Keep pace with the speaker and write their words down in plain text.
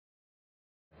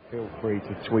Feel free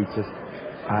to tweet us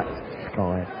at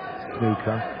Sky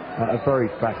Snooker. A very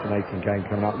fascinating game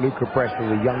coming up. Luca Brecel,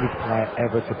 the youngest player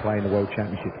ever to play in the World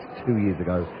Championships 2 years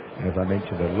ago. And as I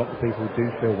mentioned, a lot of people do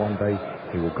feel one day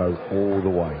he will go all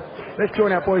the way. Let's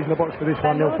join our boys in the box for this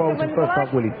one. Neil Bolton, first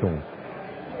up, Willie Thorne.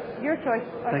 Your choice.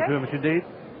 Okay. Thank you very much indeed.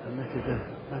 And this is a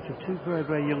match of two very,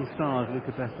 very young stars.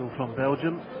 Luca Brecel from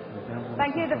Belgium.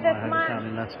 Thank you. The fifth match,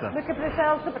 Luca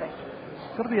Brecel, the British.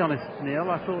 Got to be honest, Neil,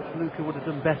 I thought Luca would have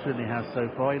done better than he has so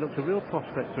far. He looked a real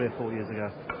prospect 3 or 4 years ago.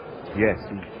 Yes,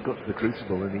 he got to the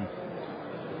Crucible and he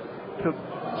took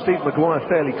Steve Maguire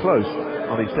fairly close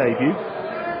on his debut.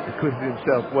 Acquitted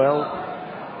himself well.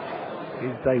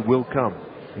 His day will come.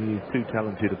 He is too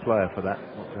talented a player for that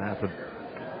not to happen.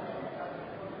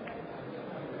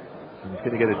 And he's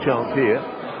going to get a chance here.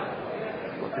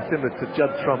 Similar to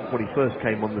Judd Trump when he first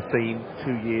came on the scene.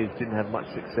 2 years, didn't have much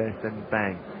success, then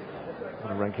bang. On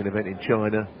a ranking event in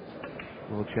China.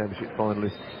 World Championship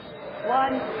finalist.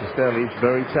 Brecel is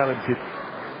very talented.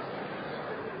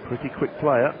 Pretty quick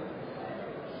player.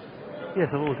 Yes,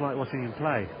 I've always liked watching him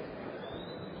play.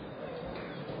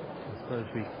 I suppose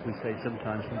we say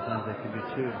sometimes they can be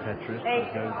too impetuous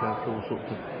and go for all sorts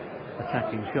of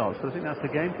attacking shots. But I think that's the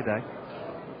game today.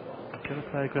 He's going to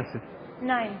play aggressive. 9.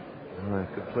 I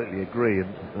completely agree.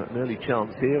 And an early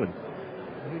chance here, and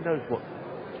who knows what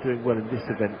doing well in this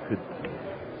event could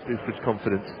do for his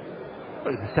confidence. Well,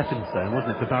 it was a stepping stone,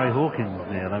 wasn't it, for Barry Hawkins,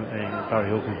 Neil? I mean,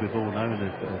 Barry Hawkins we've all known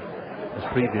as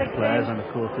previous players and of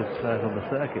course as players on the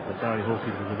circuit, but Barry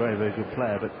Hawkins was a very, very good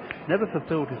player, but never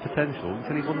fulfilled his potential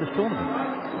until he won this tournament.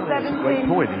 Well, that's a great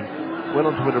point. He went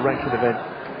on to win a ranking event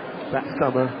that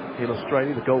summer in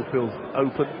Australia, the Goldfields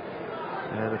Open,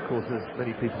 and of course, as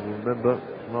many people will remember,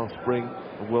 last spring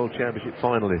a World Championship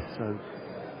finalist. So,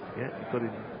 yeah, he got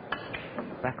him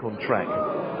back on track.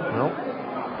 Well,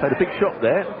 played a big shot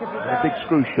there, a big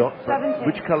screw shot. But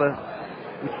which colour,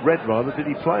 which red rather, did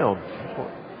he play on? That's what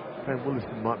Ben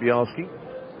Woollaston might be asking.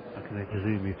 How can they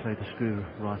presume he played a screw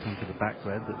right onto the back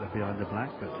red that they're behind the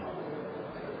black, but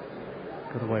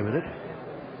got away with it.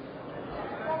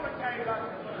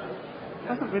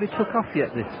 Hasn't really took off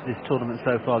yet this tournament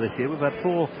so far this year. We've had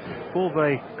four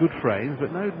very good frames,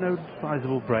 but no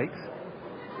sizable breaks.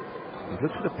 He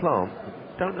looks at the plant.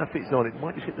 Don't know if it's on. It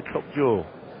might just hit the top jaw.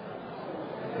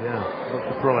 Yeah, not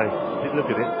surprised. Didn't look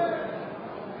at it.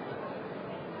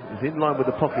 It was in line with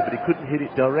the pocket, but he couldn't hit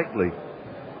it directly.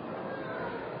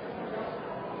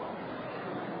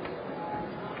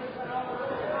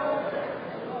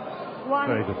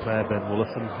 Very good player, Ben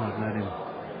Woollaston. I've known him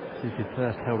since he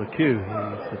first held a cue. He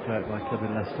used to play at my club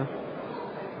in Leicester.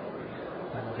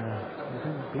 And we've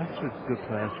been blessed with good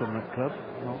players from that club.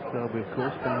 Mark Selby, of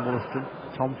course, Ben Woollaston,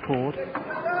 Tom Ford,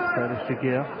 Curtis de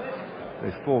Geer.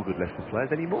 There's 4 good Leicester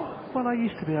players anymore. Well, I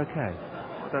used to be okay.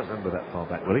 I don't remember that far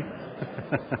back, Willie.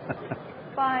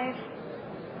 5.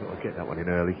 Got to get that one in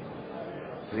early.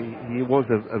 He was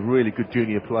a really good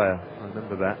junior player. I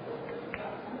remember that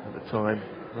at the time.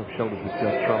 Rough shoulders with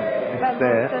Judd Trump. It's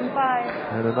there.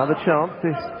 5. And another chance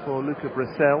this for Luca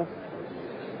Brecel.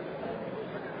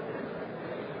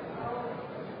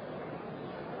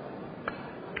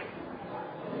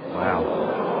 Wow.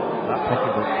 That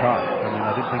pocket was tight. I mean,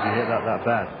 I didn't think he hit that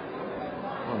bad.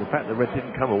 Well, the fact the red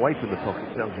didn't come away from the pocket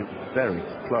tells you it was very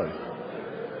close.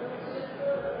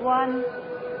 1.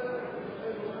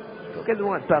 Got to get the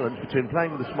right balance between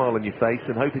playing with a smile on your face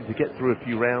and hoping to get through a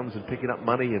few rounds and picking up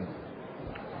money and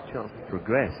a chance to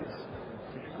progress. It's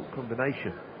a difficult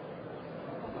combination.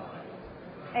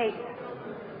 8.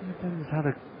 Ben's had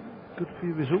a good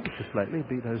few results just lately.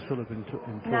 Beat O'Sullivan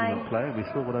in tournament play. We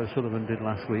saw what O'Sullivan did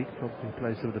last week. Probably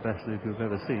played some of the best Luca we've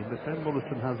ever seen. But Ben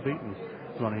Woollaston has beaten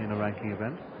Ronnie in a ranking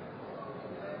event.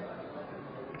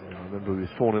 I remember he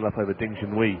was 4-0 up over Ding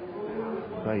Junhui in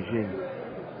Beijing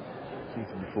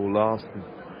season before last. And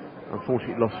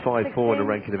unfortunately lost 5-4 in a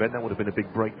ranking event. That would have been a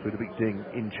big breakthrough, the big Ding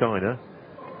in China.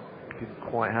 Didn't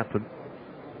quite happen.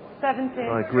 17.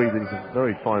 I agree that he's a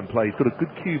very fine player. He's got a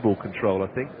good cue ball control, I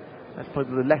think. That's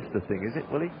probably the Leicester thing, is it,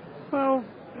 Willie? Well,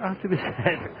 has to be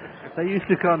said, they used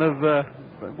to kind of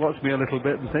watch me a little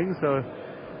bit and things, so...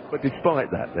 But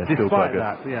despite that, they're still quite good.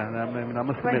 Despite that, yeah, I mean, I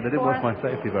must admit, they didn't watch my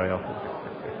safety very often.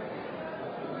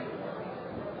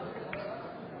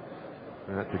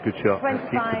 That's a good shot. That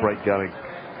keeps the break going.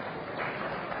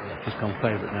 He's just gone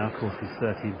favourite now. Of course, he's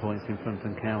 13 points in front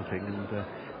and counting, and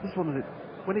this is one of the...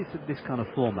 When it's this kind of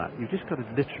format, you've just got to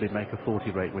literally make a 40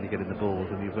 rate when you get in the balls,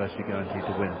 and you're virtually guaranteed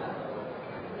to win.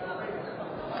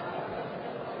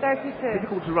 32.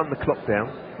 Difficult to run the clock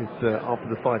down if, after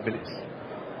the 5 minutes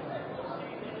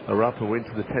are up or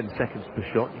into the 10 seconds per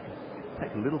shot. You can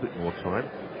take a little bit more time.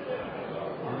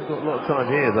 We've got a lot of time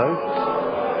here, though.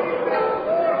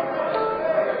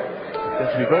 It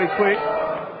has to be very quick.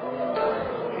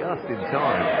 Just in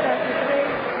time.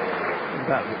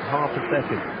 About half a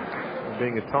second. And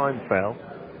being a time foul,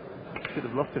 should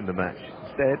have lost him the match.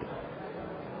 Instead,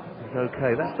 he's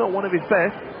okay. That's not one of his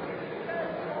best.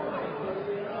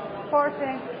 40.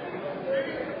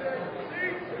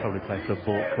 Probably play for a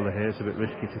ball colour here. It's a bit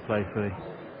risky to play for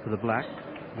the black.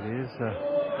 It is playing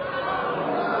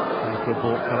for a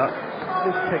ball colour.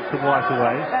 This takes the white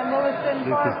away.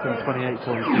 Luca's still 28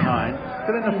 points behind.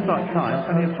 Still enough time,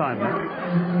 plenty of time left.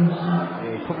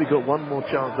 Yeah, he's probably got one more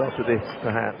chance after this,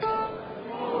 perhaps.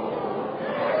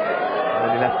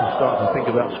 And he'll have to start to think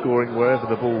about scoring wherever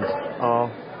the balls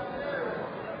are.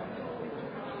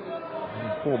 In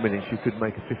 4 minutes, you could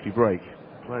make a 50 break.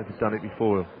 Players have done it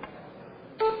before.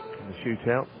 In the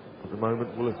shootout, at the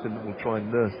moment, Woollaston will try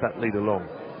and nurse that lead along.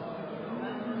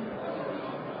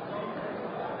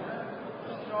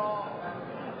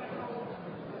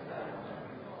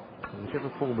 Whichever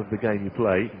form of the game you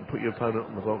play, you can put your opponent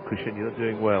on the vault cushion, you're not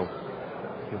doing well.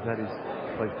 Because that is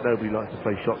a place nobody likes to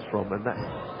play shots from, and that's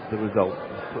the result.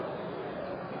 Put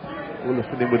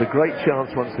Woollaston in with a great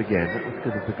chance once again. That was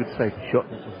because of the good safety shot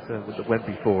that went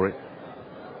before it.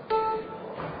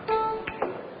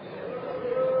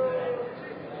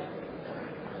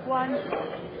 One.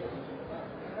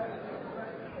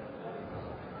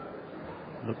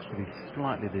 Looks to be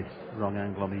slightly the wrong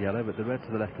angle on the yellow, but the red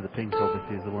to the left of the pink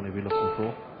obviously is the one he'll be looking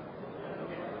for.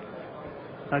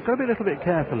 Now, I've got to be a little bit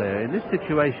careful here. In this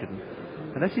situation,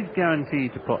 unless he's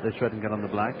guaranteed to pot this red and get on the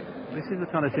black, this is the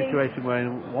kind of situation where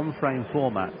in one frame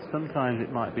format, sometimes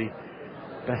it might be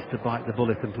best to bite the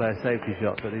bullet and play a safety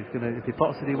shot, but he's going to, if he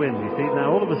pots it, he wins. You see,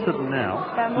 now all of a sudden now,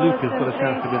 Luca's got a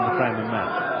chance to win the frame and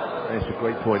match. That's a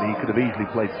great point. He could have easily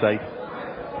played safe,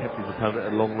 kept his opponent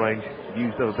at long range,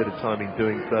 used up a bit of time in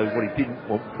doing so. What he didn't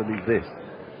want was to leave this.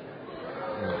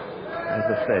 As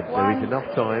I said, there is enough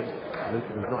time. Luca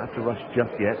does not have to rush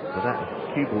just yet, but that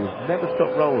cue ball has never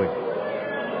stopped rolling.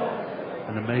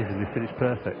 And amazingly finished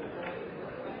perfect.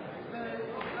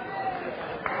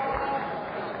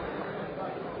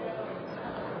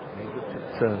 He looked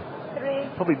at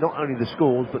probably not only the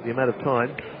scores, but the amount of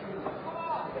time.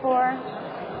 4.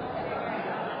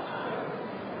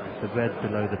 The red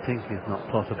below the pink is not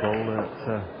potable. He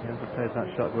hasn't played that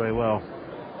shot very well.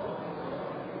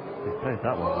 He's played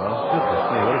that one well.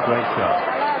 Goodness me, what a great shot.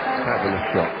 Fabulous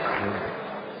shot. And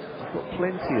he's got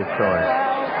plenty of time.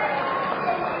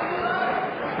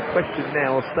 The question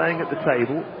now of staying at the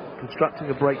table,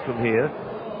 constructing a break from here.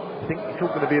 I think it's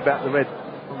all going to be about the red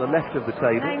on the left of the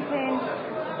table. 19.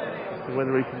 As to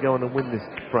whether he can go on and win this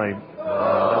frame.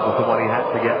 That was the one he had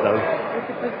to get, though.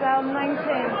 Luca Brecel,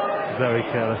 19. Very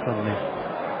careless on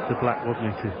the black,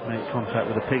 wasn't he, to make contact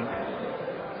with the pink.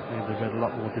 Made the red a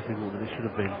lot more difficult than it should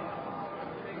have been.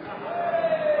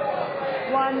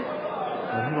 1.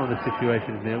 He's one of the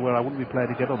situations here where I wouldn't be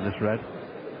playing to get on this red.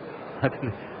 I'd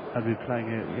be playing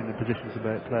in a position to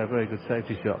play a very good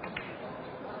safety shot.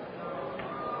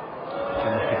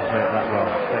 Unless you can play it that well.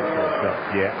 Excellent shot.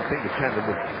 Yeah, I think the tandem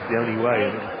was the only way,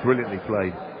 and it was brilliantly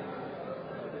played.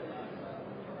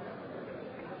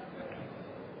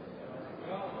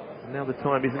 Now the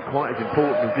time isn't quite as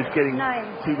important as just getting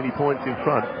too many points in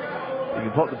front. If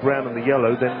you can pot the brown and the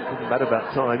yellow, then it doesn't matter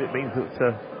about time. It means that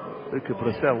Luca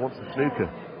Brecel wants a snooker.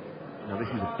 Now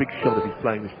this is a big shot if he's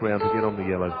playing this brown to get on the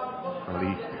yellow. Well,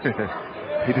 he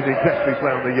didn't exactly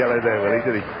play on the yellow there, will he,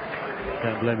 did he?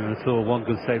 Don't blame him at all. One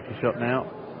good safety shot now.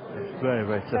 It's very,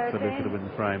 very tough for Luca to win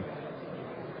the frame.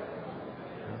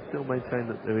 I still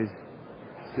maintain that there is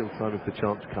still time if the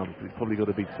chance comes, but it's probably got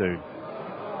to be soon.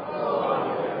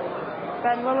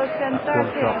 Ben Woollaston, 13.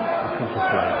 One shot. That comes to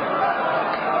play.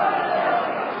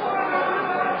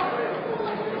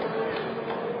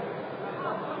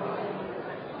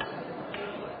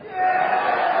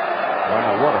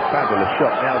 Wow, what a fabulous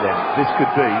shot now then. This could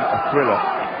be a thriller.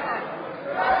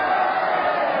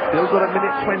 Still got a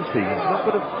minute 20. He's not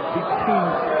got to be too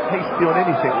hasty on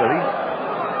anything, really.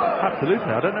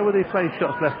 Absolutely. I don't know whether he plays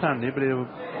shots left-handed, but he'll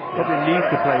probably need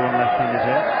to play one left-handed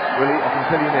here. Really, I can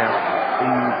tell you now,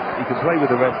 he can play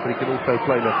with the rest, but he can also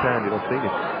play left-handed. I've seen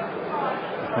it.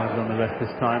 He's going to be on the rest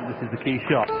this time. This is the key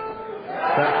shot.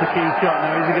 That's the key shot.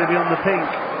 Now is he going to be on the pink?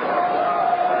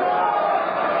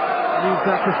 Needs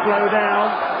that to slow down.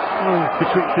 Oh,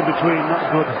 betwixt in between,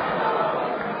 not good.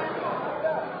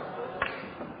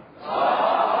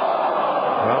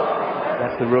 Well,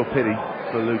 that's the real pity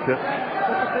for Luca.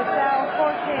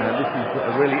 And this is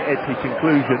a really edgy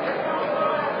conclusion.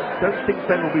 Don't think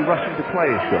Ben will be rushing to play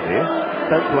a shot here.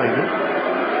 Don't blame him.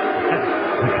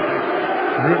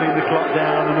 The running the clock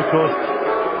down, and of course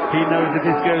he knows if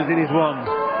this goes in, he's won.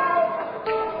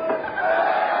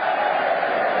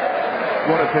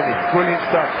 What a finish. Brilliant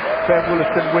stuff. Ben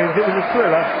Woollaston wins. It was a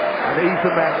thriller, and he's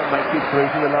the man that makes it through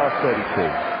to the last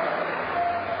 32.